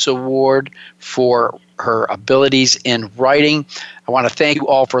Eclipse Award for her abilities in writing. I want to thank you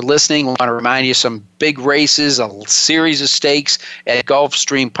all for listening. I want to remind you some big races, a series of stakes at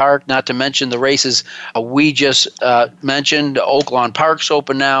Gulfstream Park, not to mention the races we just mentioned. Oaklawn Park's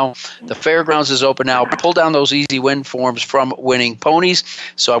open now. The Fairgrounds is open now. Pull down those easy win forms from Winning Ponies.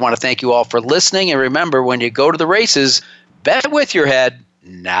 So I want to thank you all for listening. And remember, when you go to the races, bet with your head,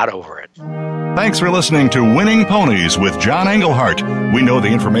 not over it. Thanks for listening to Winning Ponies with John Englehart. We know the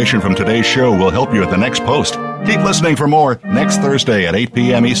information from today's show will help you at the next post. Keep listening for more next Thursday at 8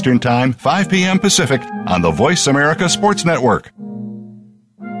 p.m. Eastern Time, 5 p.m. Pacific on the Voice America Sports Network.